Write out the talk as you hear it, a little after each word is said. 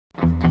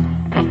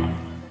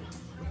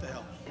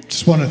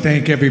Just want to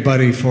thank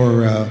everybody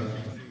for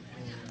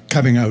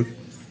coming out.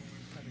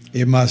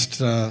 It must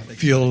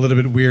feel a little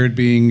bit weird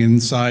being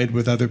inside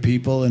with other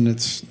people, and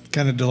it's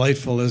kind of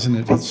delightful, isn't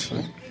it? It's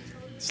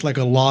like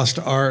a lost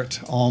art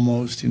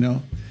almost, you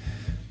know.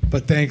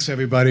 But thanks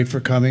everybody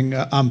for coming.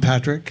 I'm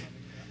Patrick.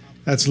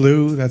 That's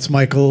Lou. That's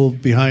Michael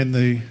behind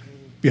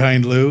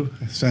Lou,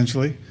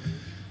 essentially,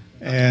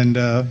 and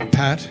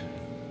Pat,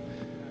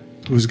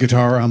 whose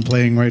guitar I'm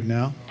playing right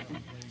now.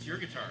 It's your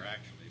guitar,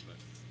 actually. But.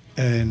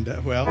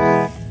 And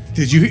well,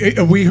 did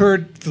you? We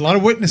heard a lot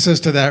of witnesses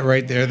to that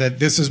right there. That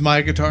this is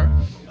my guitar.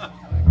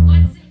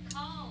 What's it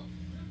called?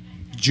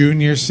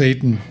 Junior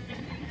Satan.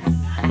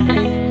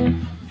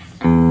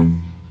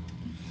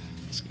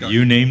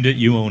 You named it.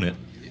 You own it.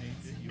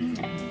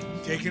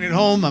 Taking it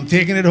home. I'm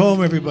taking it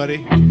home, everybody.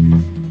 King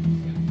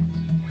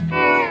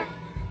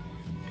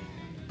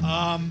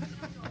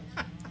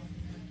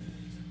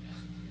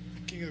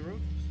of the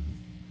Road?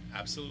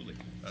 Absolutely.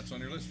 That's on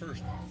your list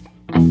first.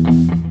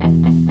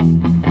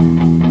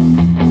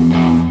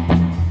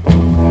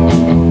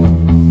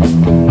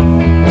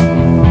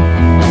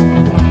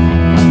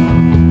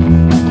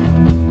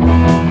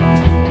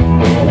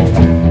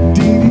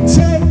 Did it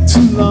take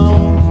too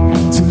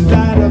long to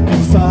light up the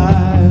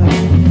fire,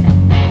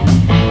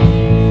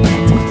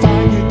 to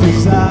find your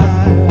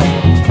desire?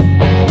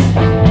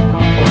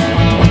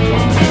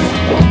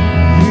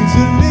 Here's a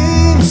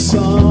little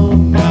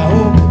song I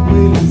hope it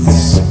will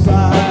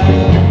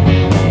inspire.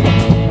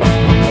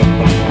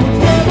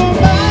 Never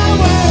mind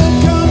where I'm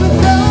coming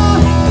from,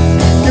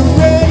 get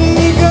ready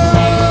to go.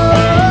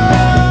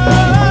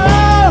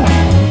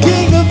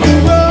 King of the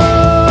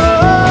road,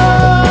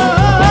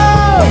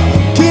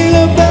 king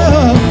of the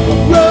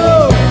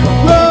road,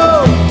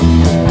 road.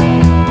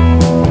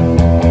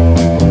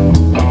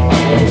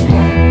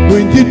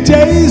 When your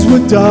days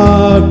were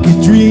dark,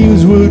 your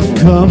dreams would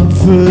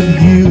comfort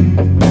you,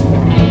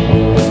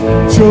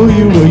 show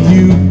you what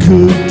you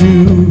could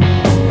do.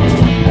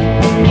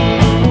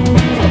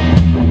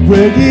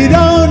 Well, get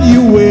on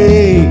your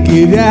way,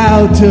 get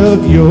out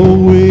of your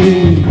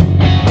way.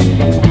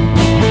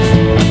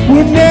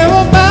 Well,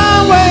 never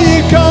mind where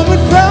you're coming